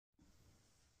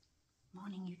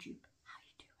Morning YouTube, how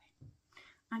you doing?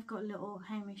 I've got little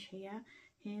Hamish here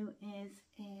who is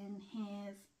in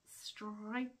his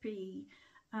stripy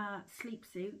sleep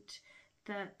suit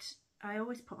that I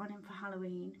always put on him for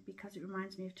Halloween because it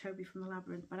reminds me of Toby from the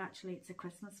Labyrinth, but actually it's a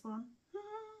Christmas one.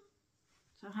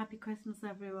 So happy Christmas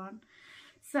everyone.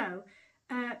 So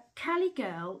Kelly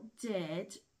Girl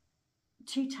did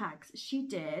 2 tags. She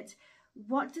did,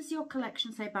 what does your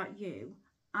collection say about you?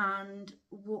 And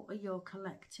what are your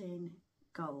collecting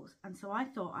goals? And so I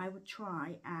thought I would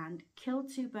try and kill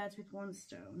 2 birds with 1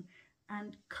 stone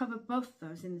and cover both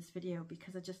those in this video,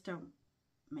 because I just don't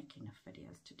make enough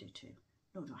videos to do 2,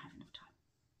 nor do I have enough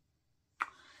time.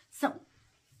 So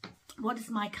what does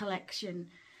my collection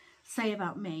say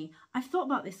about me? I've thought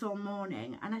about this all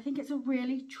morning, and I think it's a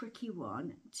really tricky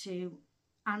one to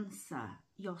answer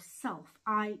yourself.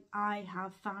 I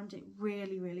have found it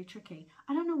really tricky.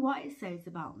 I don't know what it says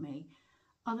about me,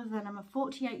 other than I'm a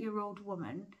 48-year-old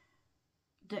woman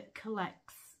that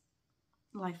collects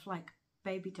lifelike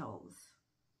baby dolls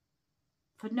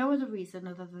for no other reason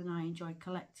other than I enjoy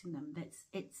collecting them.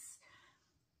 It's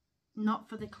not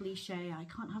for the cliche, I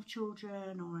can't have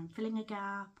children, or I'm filling a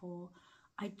gap, or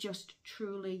I just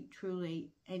truly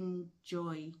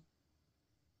enjoy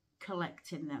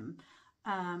collecting them.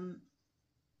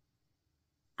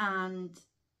 And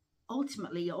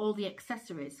ultimately all the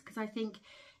accessories, because I think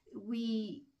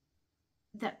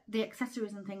that the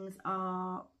accessories and things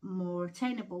are more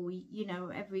attainable. You know,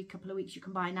 every couple of weeks you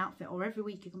can buy an outfit, or every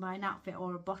week you can buy an outfit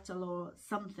or a bottle or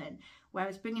something,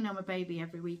 whereas bringing home a baby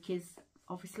every week is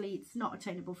obviously, it's not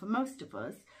attainable for most of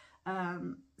us,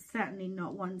 certainly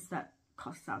not ones that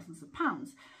cost thousands of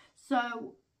pounds.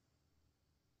 So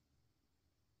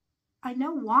I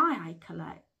know why I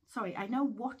collect. Sorry, I know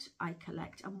what I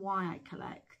collect and why I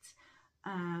collect.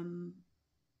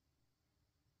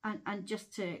 And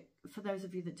just for those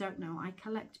of you that don't know, I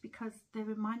collect because they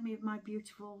remind me of my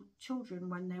beautiful children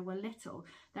when they were little.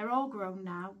 They're all grown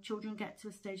now. Children get to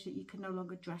a stage that you can no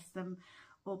longer dress them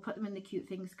or put them in the cute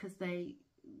things, because they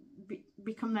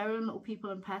become their own little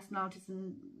people and personalities,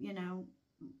 and, you know,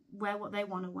 wear what they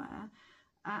want to wear.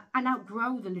 And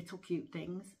outgrow the little cute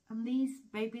things, and these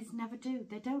babies never do.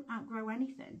 They don't outgrow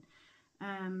anything.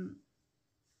 And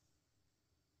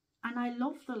I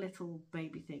love the little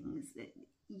baby things.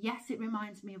 Yes, it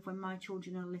reminds me of when my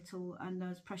children are little, and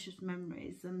those precious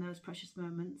memories and those precious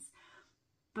moments,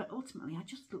 but ultimately I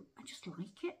just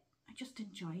like it. I just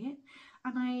enjoy it,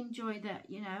 and I enjoy that,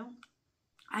 you know,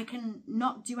 I can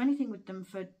not do anything with them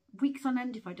for weeks on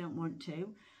end if I don't want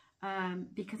to,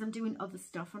 because I'm doing other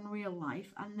stuff in real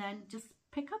life, and then just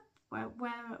pick up where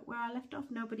I left off.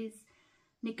 Nobody's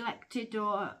neglected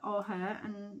or hurt,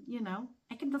 and, you know,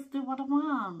 I can just do what I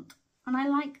want, and I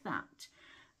like that.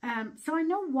 So I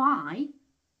know why,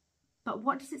 but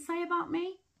what does it say about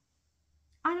me?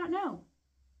 I don't know.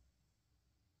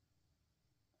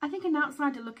 I think an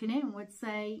outsider looking in would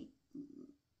say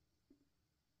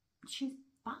she's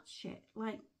batshit,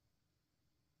 like,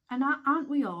 and aren't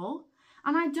we all?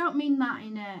 And I don't mean that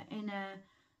in a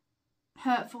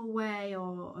hurtful way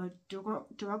or a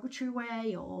derogatory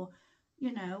way, or,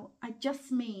 you know, I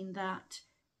just mean that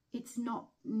it's not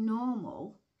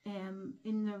normal in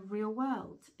the real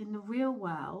world. In the real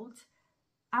world,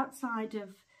 outside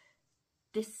of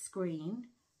this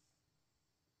screen,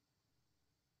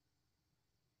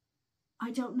 I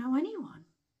don't know anyone.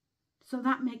 So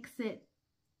that makes it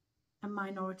a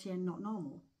minority and not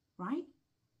normal, right?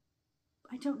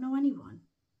 I don't know anyone.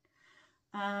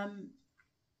 And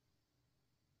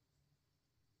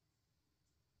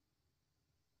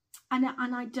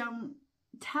I don't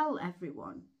tell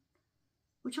everyone,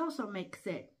 which also makes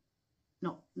it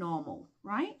not normal,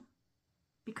 right?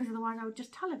 Because otherwise I would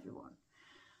just tell everyone.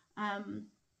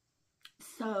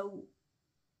 So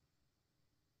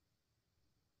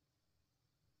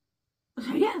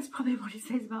yeah, that's probably what it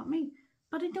says about me.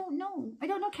 But I don't know. I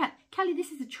don't know, Kelly,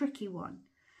 this is a tricky one.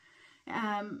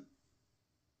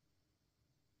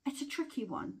 It's a tricky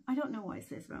one. I don't know what it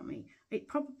says about me. It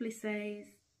probably says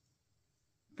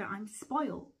that I'm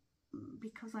spoiled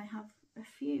because I have a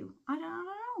few. I don't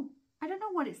know. I don't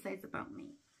know what it says about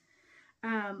me.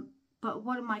 But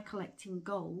what are my collecting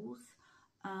goals?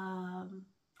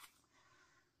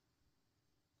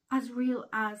 As real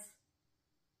as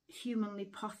humanly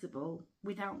possible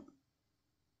without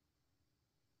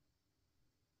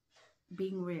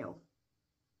being real,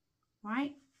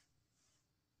 right?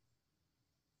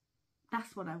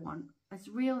 That's what I want. As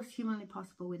real as humanly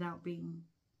possible without being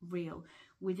real,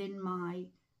 within my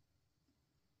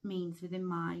means, within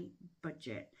my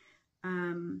budget.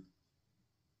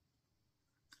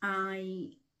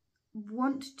 I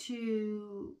want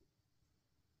to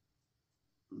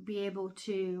be able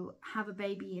to have a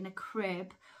baby in a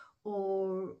crib,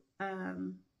 or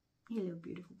you little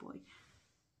beautiful boy,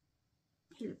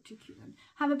 he looked too cute then.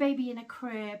 Have a baby in a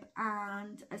crib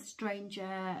and a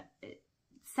stranger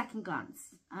second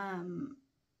glance.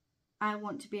 I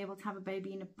want to be able to have a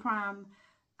baby in a pram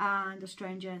and a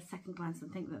stranger second glance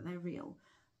and think that they're real.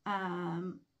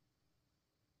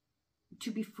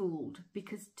 To be fooled,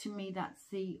 because to me that's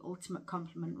the ultimate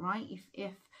compliment, right?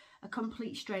 If a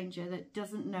complete stranger that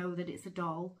doesn't know that it's a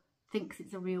doll thinks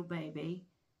it's a real baby,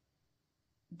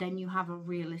 then you have a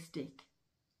realistic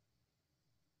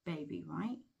baby,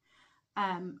 right?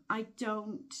 I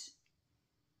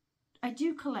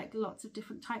do collect lots of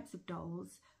different types of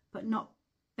dolls, but not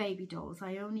baby dolls.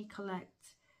 I only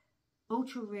collect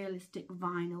ultra realistic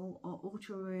vinyl or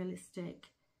ultra realistic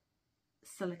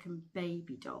silicone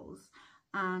baby dolls,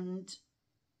 and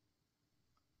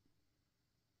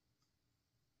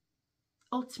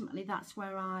ultimately that's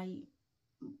where I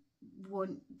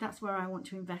want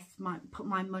to put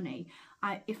my money.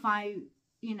 If I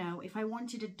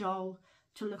wanted a doll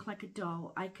to look like a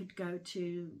doll, I could go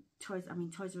to Toys R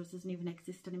Us doesn't even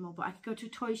exist anymore, but I could go to a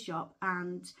toy shop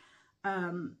and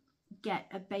get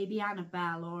a baby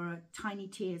Annabelle or a Tiny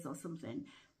Tears or something.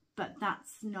 But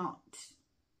that's not,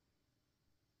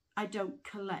 I don't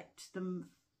collect them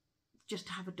just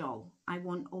to have a doll. I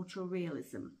want ultra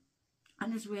realism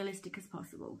and as realistic as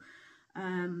possible.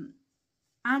 And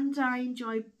I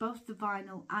enjoy both the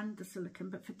vinyl and the silicone,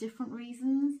 but for different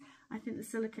reasons. I think the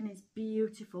silicone is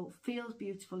beautiful, feels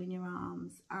beautiful in your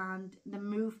arms, and the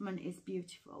movement is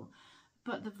beautiful.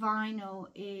 But the vinyl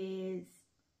is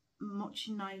much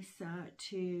nicer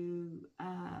to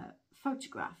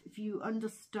photograph. If you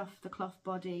understuff the cloth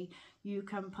body, you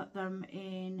can put them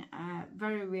in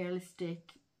very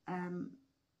realistic,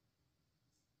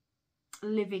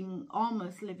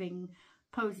 almost living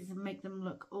poses and make them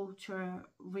look ultra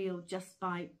real just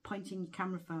by pointing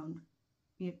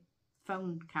your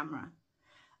phone camera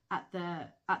at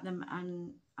them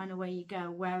and away you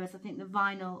go. Whereas I think the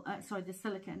vinyl, the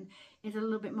silicone is a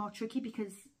little bit more tricky,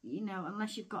 because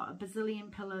unless you've got a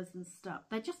bazillion pillows and stuff,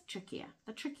 they're just trickier.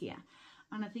 They're trickier,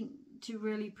 and I think to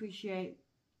really appreciate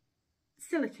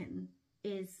silicone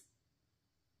is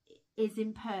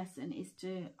in person, is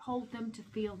to hold them, to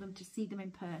feel them, to see them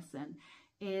in person,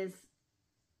 is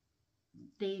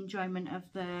the enjoyment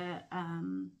of the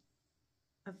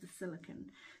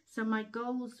silicone. So my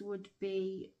goals would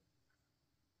be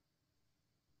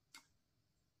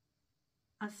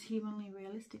as humanly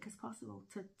realistic as possible,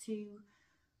 to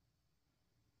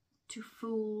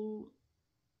fool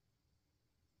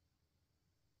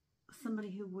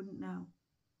somebody who wouldn't know.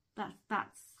 That's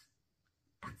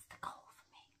the goal for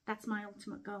me. That's my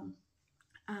ultimate goal.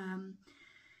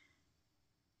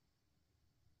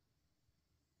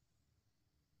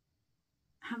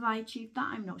 Have I achieved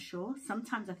that? I'm not sure.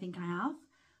 Sometimes I think I have.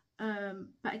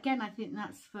 But again, I think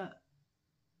that's for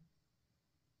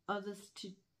others to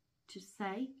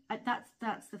say.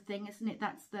 That's the thing, isn't it?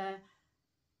 That's the,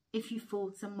 if you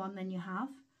fooled someone, then you have.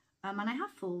 And I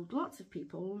have fooled lots of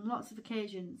people on lots of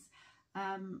occasions.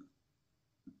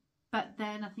 But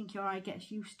then I think your eye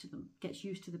gets used to them, gets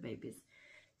used to the babies.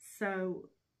 So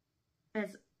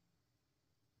as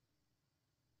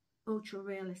ultra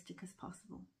realistic as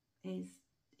possible is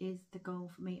the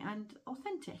goal for me, and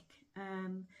authentic.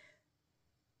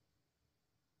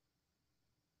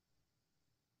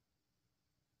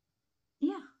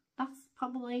 Yeah, that's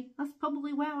probably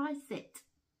where I sit.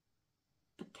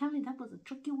 But Kelly, that was a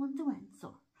tricky one to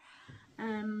answer.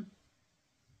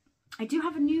 I do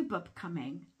have a new bub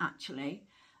coming, actually.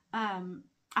 I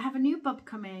have a new bub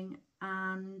coming,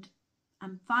 and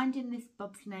I'm finding this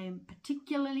bub's name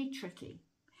particularly tricky,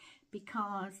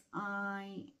 because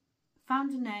I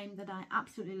found a name that I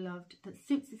absolutely loved, that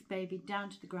suits this baby down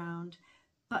to the ground,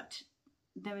 but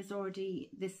there is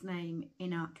already this name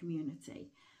in our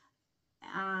community.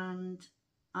 And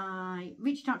I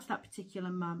reached out to that particular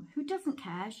mum, who doesn't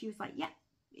care. She was like, yeah,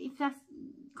 if that's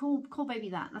call baby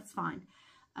that's fine.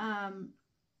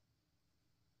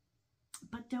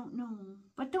 But don't know.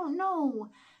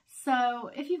 So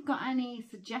if you've got any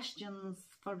suggestions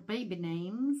for baby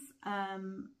names,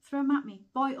 throw them at me,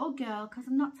 boy or girl, because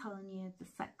I'm not telling you the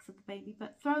sex of the baby,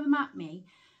 but throw them at me.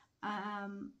 I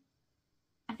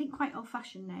think quite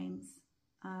old-fashioned names.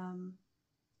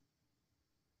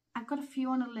 I've got a few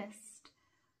on a list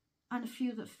and a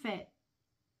few that fit,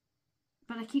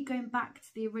 but I keep going back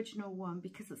to the original one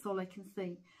because that's all I can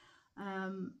see.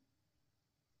 And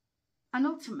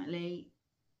ultimately,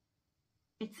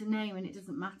 it's a name and it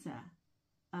doesn't matter.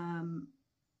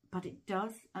 But it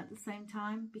does at the same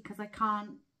time, because I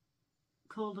can't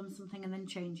call them something and then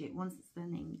change it. Once it's their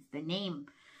name, it's their name.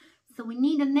 So we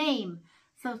need a name.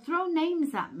 So throw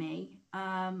names at me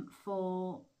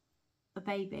for a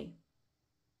baby.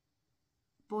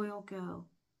 Boy or girl.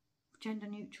 Gender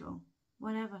neutral.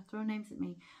 Whatever. Throw names at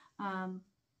me.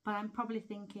 But I'm probably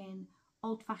thinking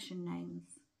old-fashioned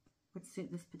names would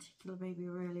suit this particular baby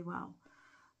really well.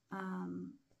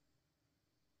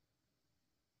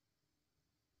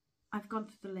 I've gone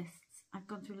through the lists. I've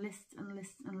gone through lists and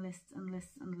lists and lists and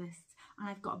lists and lists. And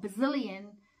I've got a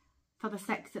bazillion for the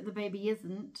sex that the baby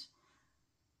isn't.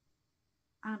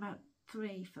 And about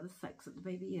 3 for the sex that the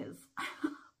baby is.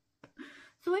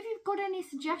 So if you've got any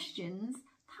suggestions,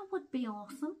 that would be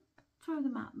awesome. Throw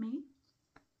them at me.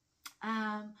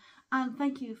 And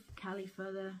thank you, Kelly,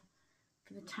 for the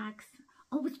tags.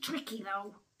 Oh, it was tricky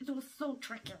though. It was so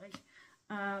tricky.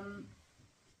 Have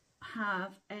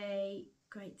a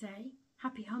great day.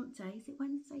 Happy hump day. Is it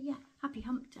Wednesday? Yeah. Happy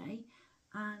hump day.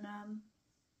 And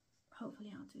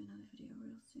hopefully I'll do another video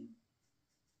real soon.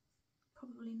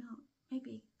 Probably not.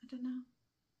 Maybe. I don't know.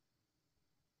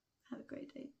 Have a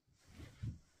great day.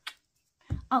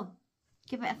 Oh,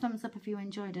 give it a thumbs up if you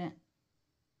enjoyed it.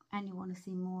 And you want to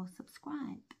see more,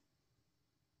 subscribe.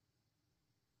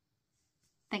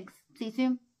 Thanks. See you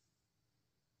soon.